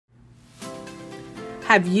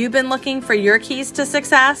Have you been looking for your keys to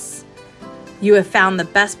success? You have found the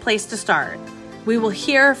best place to start. We will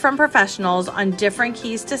hear from professionals on different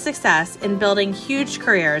keys to success in building huge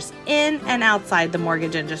careers in and outside the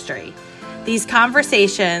mortgage industry. These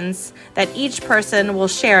conversations that each person will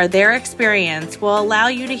share their experience will allow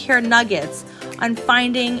you to hear nuggets on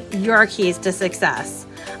finding your keys to success.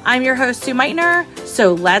 I'm your host, Sue Meitner,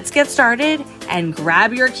 so let's get started and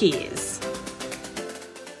grab your keys.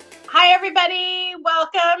 Hi, everybody.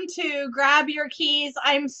 Welcome to Grab Your Keys.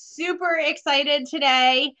 I'm super excited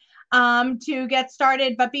today to get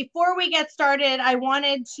started. But before we get started, I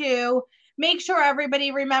wanted to make sure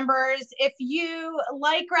everybody remembers, if you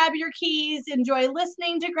like Grab Your Keys, enjoy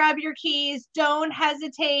listening to Grab Your Keys, don't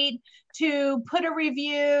hesitate to put a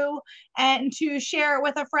review and to share it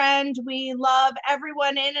with a friend. We love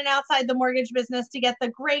everyone in and outside the mortgage business to get the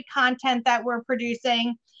great content that we're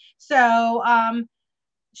producing. So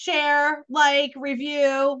share, like,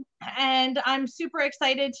 review, and I'm super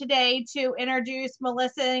excited today to introduce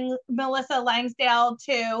Melissa Langdale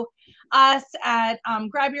to us at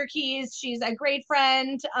Grab Your Keys. She's a great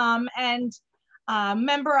friend and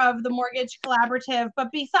member of the Mortgage Collaborative.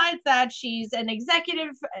 But besides that, she's an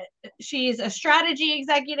executive. She's a strategy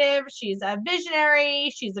executive. She's a visionary.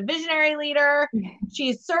 She's a visionary leader.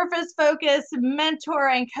 She's surface focused mentor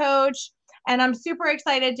and coach. And I'm super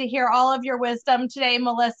excited to hear all of your wisdom today,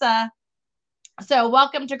 Melissa. So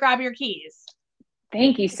welcome to Grab Your Keys.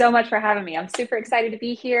 Thank you so much for having me. I'm super excited to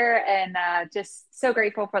be here and just so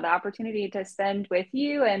grateful for the opportunity to spend with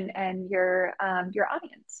you and your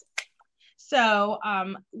audience. So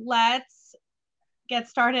let's get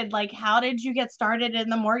started. Like, how did you get started in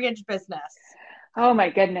the mortgage business? Oh my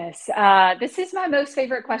goodness. This is my most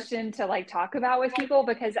favorite question to talk about with people,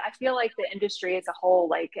 because I feel like the industry as a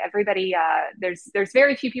whole, everybody, there's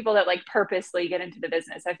very few people that purposely get into the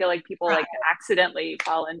business. I feel like people accidentally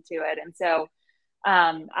fall into it. And so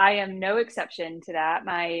I am no exception to that.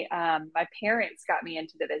 My parents got me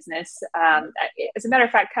into the business. As a matter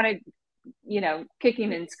of fact, kind of,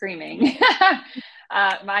 kicking and screaming.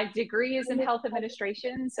 My degree is in health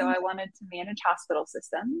administration, so I wanted to manage hospital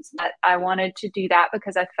systems. I wanted to do that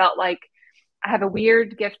because I felt like I have a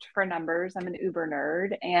weird gift for numbers. I'm an uber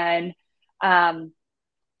nerd, and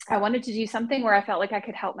I wanted to do something where I felt like I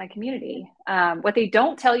could help my community. What they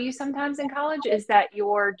don't tell you sometimes in college is that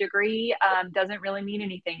your degree doesn't really mean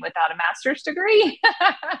anything without a master's degree.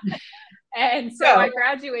 And so I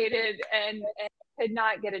graduated and could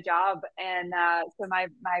not get a job. And so my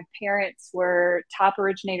parents were top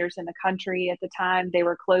originators in the country at the time. They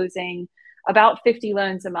were closing about 50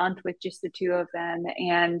 loans a month with just the two of them.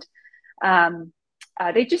 And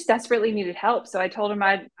they just desperately needed help. So I told them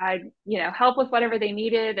I'd help with whatever they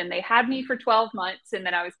needed. And they had me for 12 months. And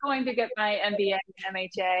then I was going to get my MBA and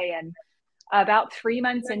MHA. And about 3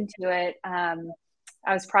 months into it,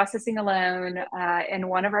 I was processing a loan, and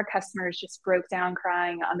one of our customers just broke down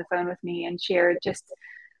crying on the phone with me and shared just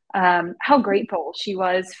how grateful she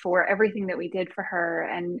was for everything that we did for her,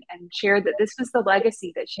 and shared that this was the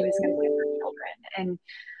legacy that she was going to leave her children.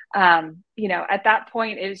 And at that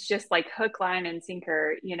point, it was just like hook, line, and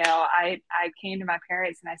sinker. I came to my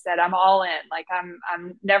parents and I said, I'm all in.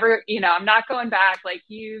 I'm never, I'm not going back.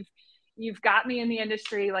 You've got me in the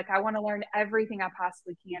industry. I want to learn everything I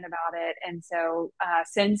possibly can about it. And so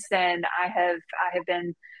since then, I have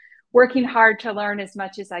been working hard to learn as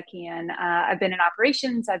much as I can. I've been in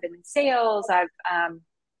operations. I've been in sales. I've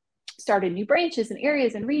started new branches and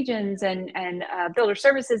areas and regions and builder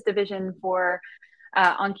services division for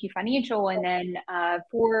OnKey Financial. And then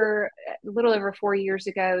for a little over 4 years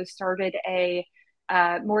ago, started a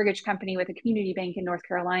mortgage company with a community bank in North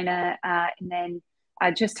Carolina. And then I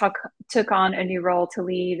just took on a new role to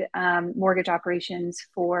lead mortgage operations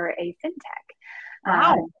for a fintech.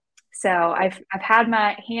 Wow. So I've had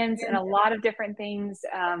my hands in a lot of different things.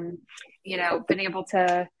 Been able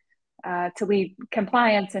to lead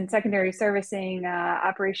compliance and secondary servicing,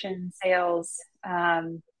 operations, sales.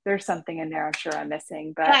 There's something in there I'm sure I'm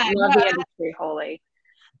missing, but I love the industry wholly.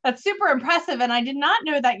 That's super impressive. And I did not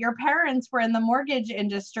know that your parents were in the mortgage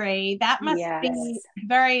industry. That must be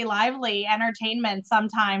very lively entertainment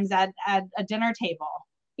sometimes at a dinner table.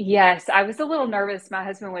 Yes, I was a little nervous. My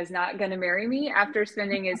husband was not going to marry me after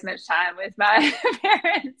spending as much time with my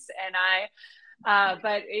parents. And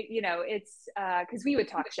but it's because we would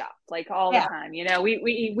talk shop all the time.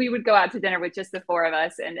 We would go out to dinner with just the four of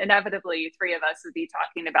us, and inevitably 3 of us would be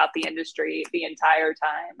talking about the industry the entire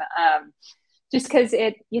time. Just because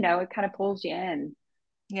it kind of pulls you in.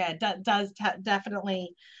 Yeah, it does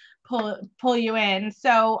definitely pull you in.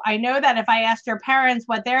 So I know that if I asked your parents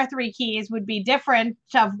what their 3 keys would be different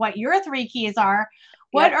of what your 3 keys are,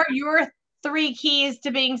 What are your 3 keys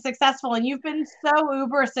to being successful? And you've been so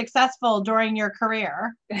uber successful during your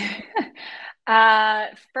career.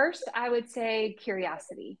 First, I would say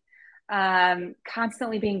curiosity.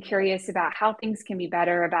 Constantly being curious about how things can be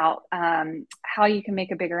better, about how you can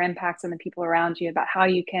make a bigger impact on the people around you, about how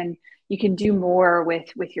you can do more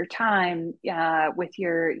with your time, with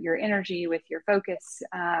your energy, with your focus.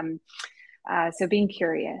 So being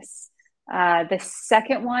curious. The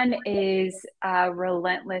second one is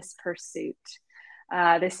relentless pursuit.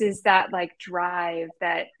 This is that like drive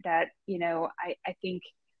that I think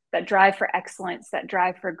that drive for excellence, that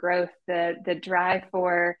drive for growth, the drive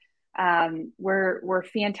for we're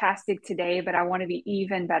fantastic today, but I want to be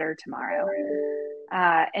even better tomorrow.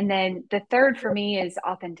 And then the third for me is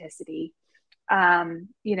authenticity.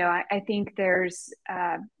 I think there's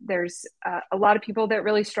a lot of people that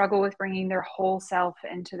really struggle with bringing their whole self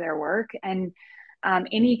into their work. And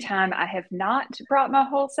anytime I have not brought my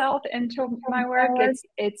whole self into my work,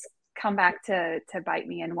 it's come back to bite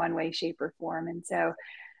me in one way, shape, or form. And so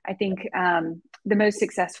I think the most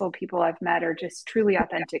successful people I've met are just truly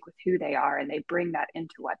authentic with who they are, and they bring that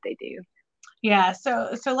into what they do. Yeah.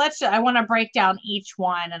 So I want to break down each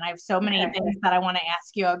one, and I have so many things that I want to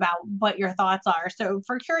ask you about what your thoughts are. So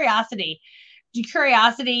for curiosity,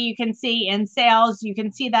 you can see in sales, you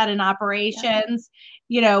can see that in operations.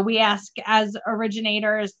 We ask as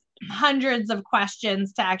originators hundreds of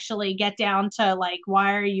questions to actually get down to like,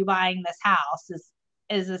 why are you buying this house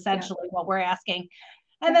is essentially what we're asking.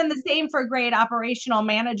 And then the same for great operational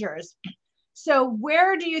managers. So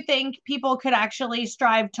where do you think people could actually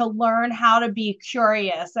strive to learn how to be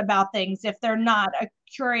curious about things if they're not a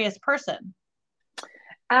curious person?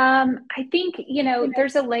 I think,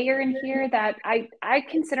 there's a layer in here that I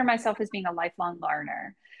consider myself as being a lifelong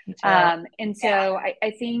learner. And so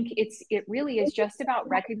I think it really is just about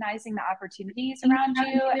recognizing the opportunities around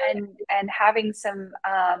you and having some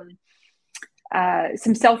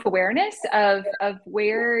self-awareness of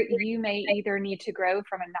where you may either need to grow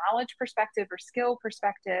from a knowledge perspective or skill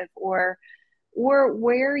perspective, or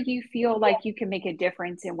where you feel like you can make a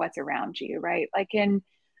difference in what's around you, right? Like in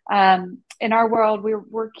our world,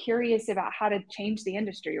 we're curious about how to change the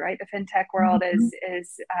industry, right? The fintech world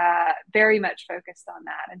is very much focused on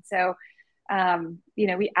that, and so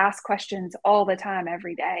we ask questions all the time,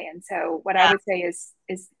 every day. And so what I would say is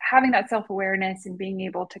having that self-awareness and being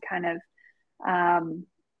able to kind of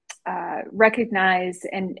recognize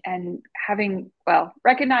and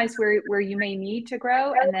recognize where you may need to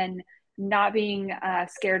grow, and then not being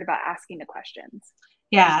scared about asking the questions.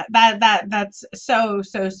 Yeah, that's so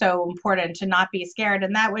important to not be scared.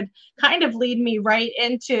 And that would kind of lead me right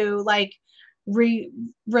into like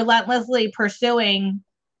relentlessly pursuing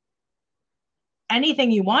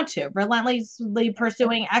anything you want to, relentlessly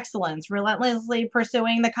pursuing excellence, relentlessly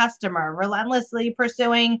pursuing the customer, relentlessly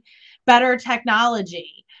pursuing better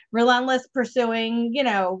technology, relentless pursuing,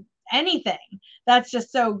 anything. That's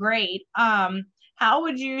just so great. How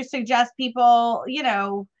would you suggest people,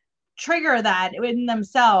 trigger that in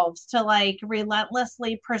themselves to like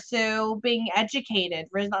relentlessly pursue being educated,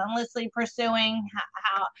 relentlessly pursuing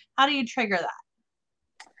how do you trigger that?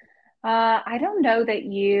 I don't know that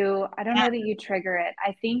you trigger it.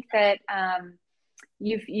 I think that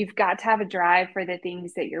you've got to have a drive for the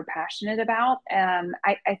things that you're passionate about.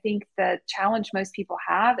 I think the challenge most people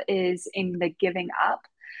have is in the giving up.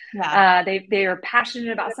 They are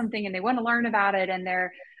passionate about something and they want to learn about it, and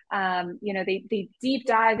they're they deep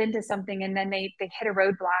dive into something, and then they hit a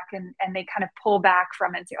roadblock and they kind of pull back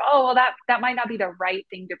from it and say, oh, well, that might not be the right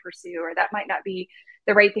thing to pursue, or that might not be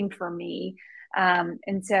the right thing for me.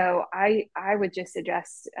 And so I would just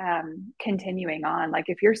suggest continuing on. Like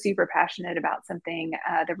if you're super passionate about something,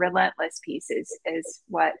 the relentless piece is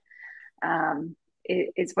what kind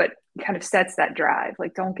of sets that drive.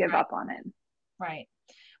 Like don't give up on it. Right.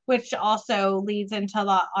 Which also leads into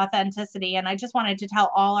the authenticity. And I just wanted to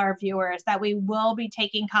tell all our viewers that we will be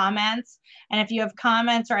taking comments. And if you have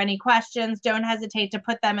comments or any questions, don't hesitate to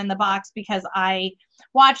put them in the box, because I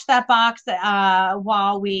watch that box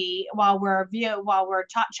while we're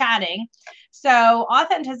chatting. So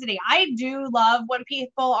authenticity. I do love when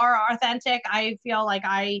people are authentic. I feel like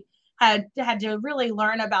I had to really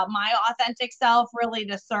learn about my authentic self, really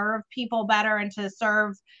to serve people better and to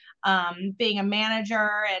serve being a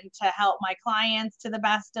manager and to help my clients to the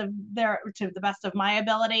best of my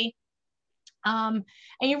ability. And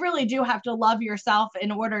you really do have to love yourself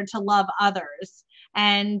in order to love others.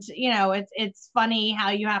 And, it's funny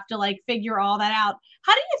how you have to like figure all that out.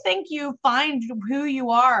 How do you think you find who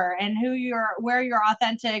you are and where your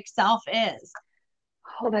authentic self is?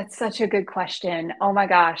 Oh, that's such a good question. Oh my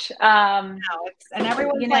gosh. Alex? And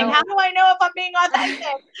everyone's like, how do I know if I'm being authentic?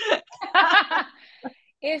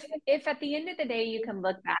 if at the end of the day you can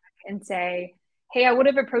look back and say, hey, I would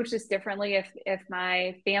have approached this differently if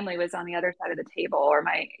my family was on the other side of the table, or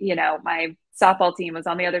my softball team was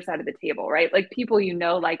on the other side of the table, right? Like people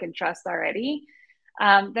like and trust already.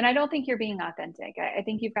 Then I don't think you're being authentic. I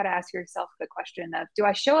think you've got to ask yourself the question of, do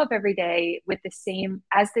I show up every day with the same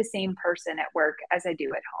person at work as I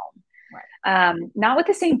do at home? Not with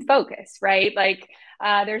the same focus, right? Like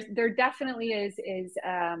there definitely is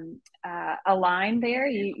a line there.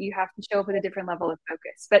 You have to show up with a different level of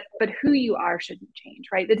focus, but who you are shouldn't change,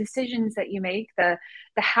 right? The decisions that you make, the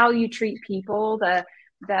how you treat people, the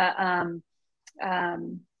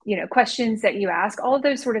questions that you ask, all of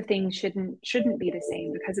those sort of things shouldn't be the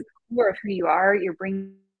same, because it's the core of who you are. You're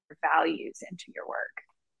bringing your values into your work.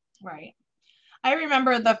 Right. I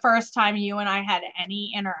remember the first time you and I had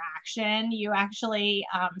any interaction, you actually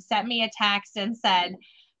sent me a text and said,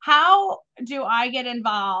 how do I get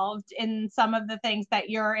involved in some of the things that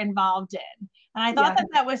you're involved in? And I thought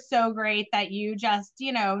that was so great that you just,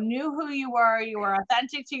 knew who you were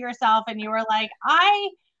authentic to yourself, and you were like, I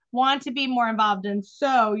want to be more involved. And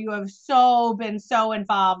so you have been so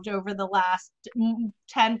involved over the last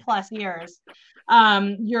 10 plus years.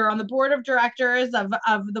 You're on the board of directors of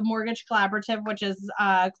the Mortgage Collaborative, which is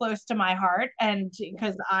close to my heart. And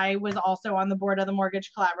because I was also on the board of the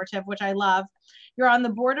Mortgage Collaborative, which I love. You're on the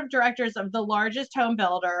board of directors of the largest home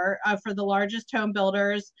builder for the largest home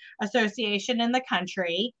builders association in the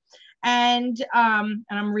country. And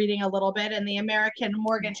I'm reading a little bit in the American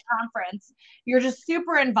Mortgage Conference. You're just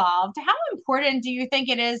super involved. How important do you think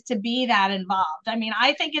it is to be that involved? I mean,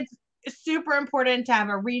 I think it's super important to have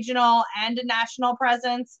a regional and a national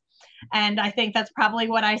presence. And I think that's probably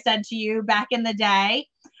what I said to you back in the day.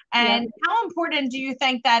 And how important do you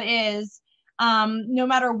think that is, no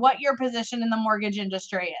matter what your position in the mortgage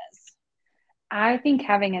industry is? I think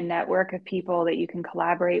having a network of people that you can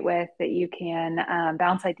collaborate with, that you can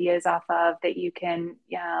bounce ideas off of, that you can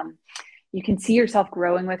see yourself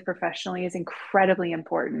growing with professionally is incredibly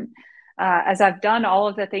important. As I've done all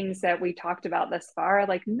of the things that we talked about thus far,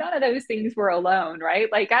 like none of those things were alone, right?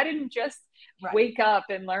 Like I didn't just wake up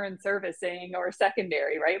and learn servicing or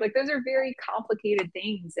secondary, right? Like those are very complicated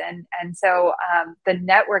things. And so the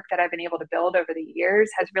network that I've been able to build over the years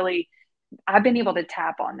has really, I've been able to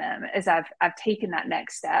tap on them as I've taken that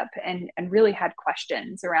next step and really had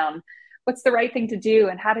questions around what's the right thing to do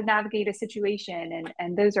and how to navigate a situation.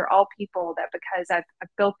 And those are all people that, because I've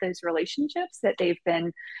built those relationships, that they've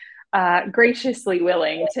been graciously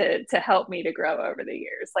willing to help me to grow over the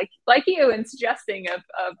years, like you, and suggesting of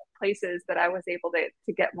places that I was able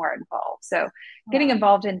to get more involved. So getting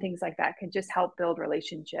involved in things like that can just help build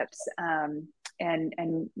relationships.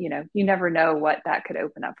 And you never know what that could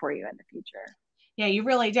open up for you in the future. Yeah, you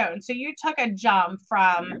really don't. So you took a jump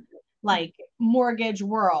from like mortgage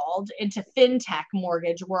world into fintech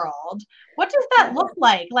mortgage world. What does that look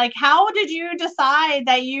like? Like, how did you decide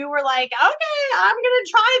that you were like, okay, I'm going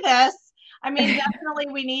to try this? I mean, definitely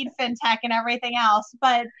we need fintech and everything else,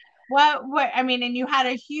 but what, I mean, and you had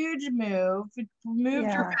a huge moved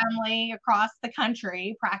your family across the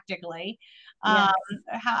country practically. How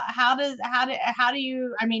do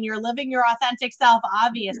you, I mean, you're living your authentic self,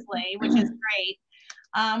 obviously, which is great.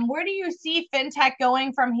 Where do you see fintech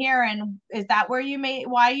going from here? And is that why you made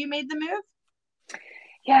the move?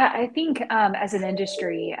 Yeah, I think as an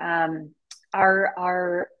industry,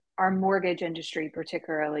 our mortgage industry,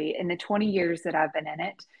 particularly in the 20 years that I've been in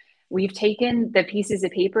it, we've taken the pieces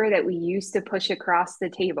of paper that we used to push across the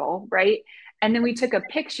table, right? And then we took a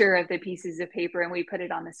picture of the pieces of paper and we put it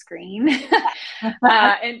on the screen.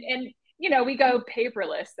 And we go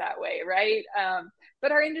paperless that way, right?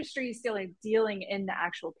 But our industry is still dealing in the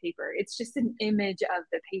actual paper. It's just an image of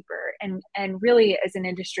the paper. And really, as an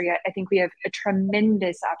industry, I think we have a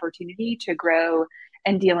tremendous opportunity to grow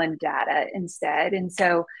and deal in data instead. And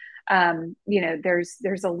so,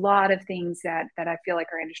 there's a lot of things that I feel like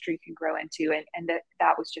our industry can grow into, and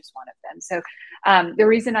that was just one of them. So the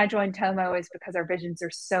reason I joined Tomo is because our visions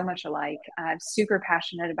are so much alike. I'm super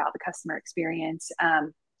passionate about the customer experience,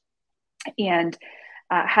 and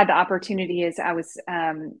had the opportunity, as I was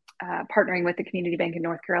partnering with the community bank in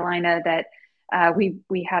North Carolina, that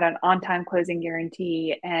we had an on-time closing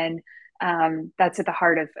guarantee, and that's at the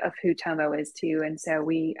heart of who Tomo is too. And so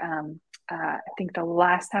I think the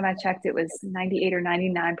last time I checked, it was 98 or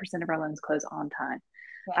 99% of our loans close on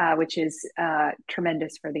time, which is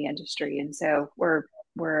tremendous for the industry. And so we're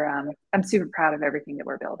I'm super proud of everything that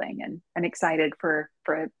we're building and excited for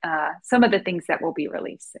some of the things that will be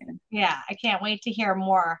released soon. Yeah, I can't wait to hear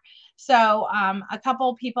more. So a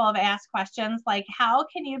couple people have asked questions like, how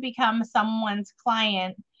can you become someone's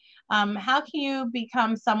client? How can you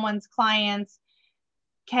become someone's clients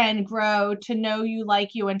can grow to know you,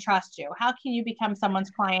 like you, and trust you? How can you become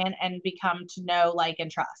someone's client and become to know, like,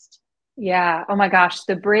 and trust? Yeah. Oh my gosh.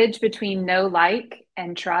 The bridge between know, like,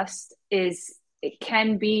 and trust it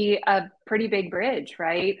can be a pretty big bridge,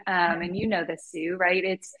 right? And you know this, Sue,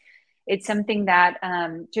 right? It's something that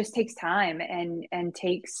just takes time and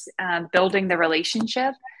takes building the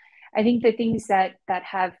relationship. I think the things that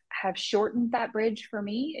have shortened that bridge for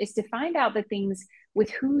me is to find out the things with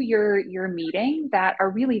who you're meeting that are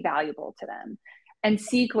really valuable to them, and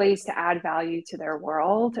seek ways to add value to their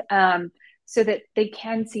world, so that they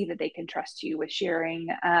can see that they can trust you with sharing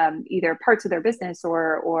either parts of their business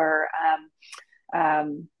or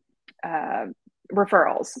um, uh,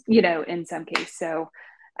 referrals, in some case. So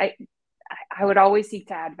I I would always seek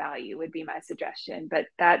to add value would be my suggestion, but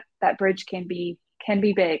that bridge can be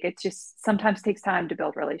big. It just sometimes takes time to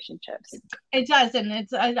build relationships. It does, and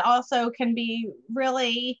it also can be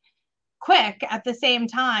really quick at the same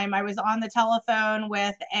time. I was on the telephone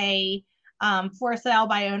with a for sale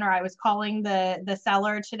by owner. I was calling the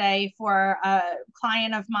seller today for a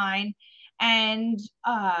client of mine, and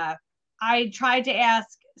I tried to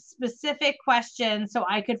ask specific questions so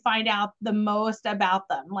I could find out the most about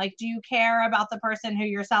them. Like, do you care about the person who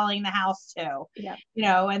you're selling the house to? Yeah.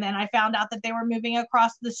 And then I found out that they were moving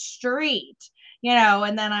across the street,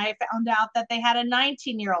 and then I found out that they had a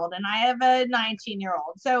 19-year-old and I have a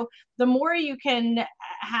 19-year-old. So the more you can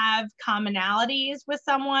have commonalities with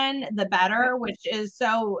someone, the better, which is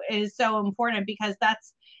so important, because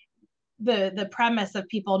that's the premise of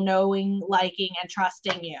people knowing, liking, and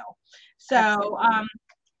trusting you. So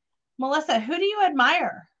Melissa, who do you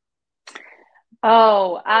admire?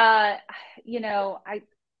 Oh,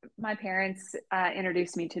 my parents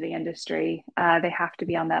introduced me to the industry. They have to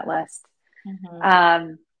be on that list.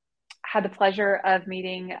 Mm-hmm. Had the pleasure of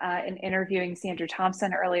meeting and interviewing Sandra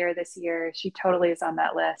Thompson earlier this year. She totally is on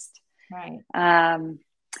that list. Right.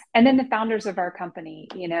 And then the founders of our company,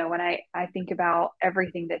 when I think about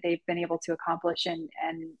everything that they've been able to accomplish and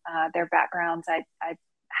their backgrounds, I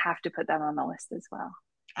have to put them on the list as well.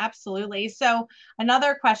 Absolutely. So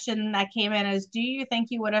another question that came in is, do you think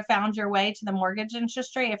you would have found your way to the mortgage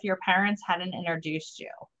industry if your parents hadn't introduced you?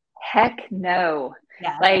 Heck no.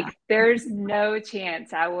 Yeah. Like, there's no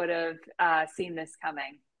chance I would have seen this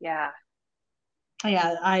coming. Yeah.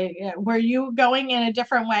 Yeah. Were you going in a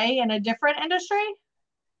different way in a different industry?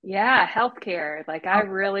 Yeah, healthcare. Like, I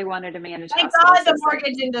really wanted to manage Thank hospital God the systems.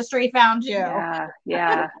 mortgage industry found you.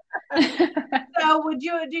 Yeah. So do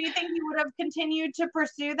you think you would have continued to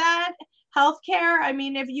pursue that healthcare? I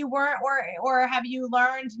mean, if you weren't, or have you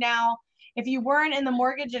learned now, if you weren't in the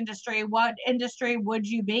mortgage industry, what industry would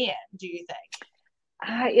you be in, do you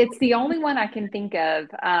think? It's the only one I can think of,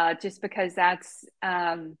 just because that's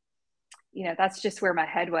just where my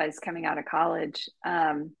head was coming out of college.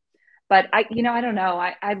 But I don't know.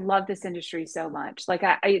 I love this industry so much. Like,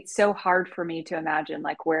 it's so hard for me to imagine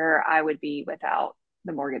like where I would be without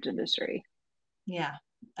the mortgage industry. Yeah,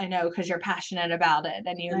 I know, because you're passionate about it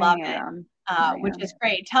and you I love am. it, which is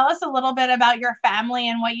great. Tell us a little bit about your family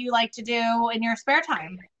and what you like to do in your spare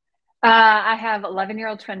time. I have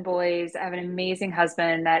 11-year-old twin boys. I have an amazing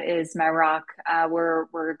husband that is my rock.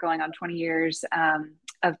 We're going on 20 years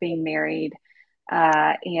of being married.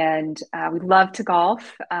 And we love to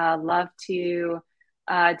golf, love to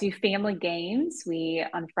do family games. We,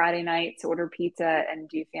 on Friday nights, order pizza and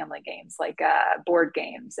do family games, like board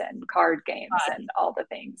games and card games and all the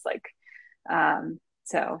things. Like,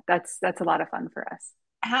 so that's a lot of fun for us.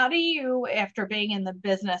 How do you, after being in the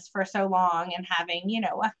business for so long and having,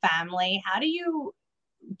 a family, how do you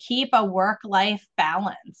keep a work-life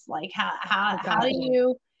balance? Like, how do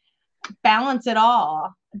you balance it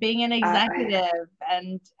all, being an executive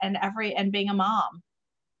and being a mom?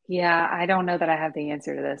 Yeah, I don't know that I have the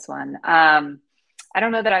answer to this one. I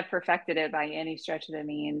don't know that I've perfected it by any stretch of the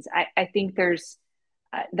means. I think there's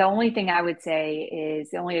the only thing I would say is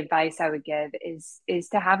the only advice I would give is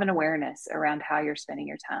to have an awareness around how you're spending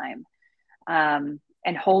your time,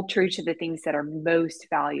 and hold true to the things that are most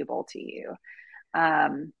valuable to you.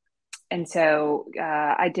 And so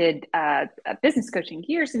I did business coaching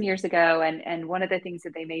years and years ago, and one of the things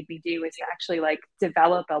that they made me do is to actually like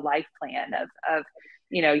develop a life plan of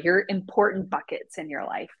your important buckets in your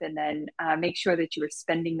life, and then make sure that you were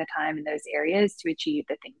spending the time in those areas to achieve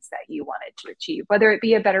the things that you wanted to achieve, whether it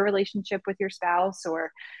be a better relationship with your spouse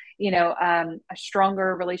or a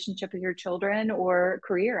stronger relationship with your children or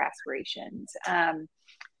career aspirations.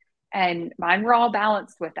 And mine were all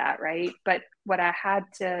balanced with that, right? But what I had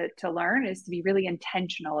to learn is to be really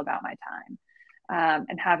intentional about my time,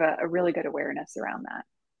 and have a really good awareness around that.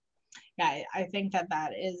 Yeah, I think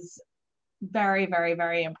that is very, very,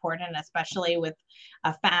 very important, especially with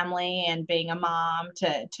a family and being a mom,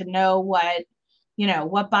 to know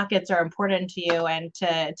what buckets are important to you, and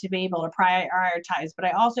to be able to prioritize. But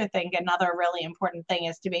I also think another really important thing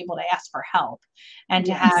is to be able to ask for help, and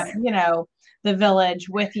to have, the village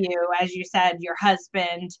with you. As you said, your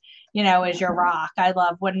husband, is your rock. I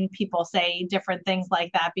love when people say different things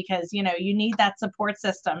like that, because, you need that support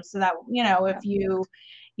system, so that, if you,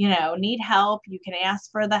 need help, you can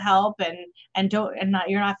ask for the help, and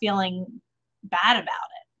you're not feeling bad about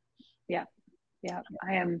it. Yeah. Yeah.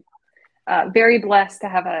 I am very blessed to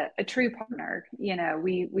have a true partner.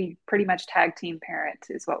 We pretty much tag team parent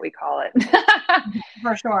is what we call it.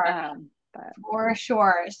 For sure. For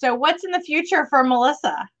sure. So what's in the future for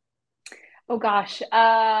Melissa? Oh gosh.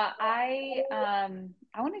 I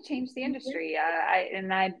want to change the industry.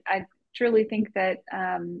 I truly think that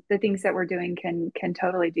the things that we're doing can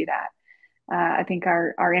totally do that. I think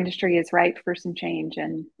our industry is ripe for some change,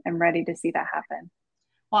 and I'm ready to see that happen.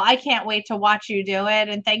 Well, I can't wait to watch you do it.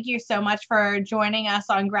 And thank you so much for joining us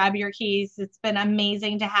on Grab Your Keys. It's been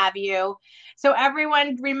amazing to have you. So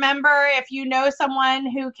everyone, remember, if you know someone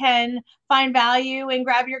who can find value in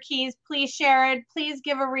Grab Your Keys, please share it. Please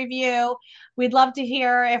give a review. We'd love to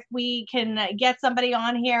hear if we can get somebody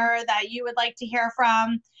on here that you would like to hear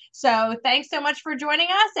from. So thanks so much for joining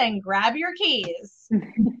us, and grab your keys.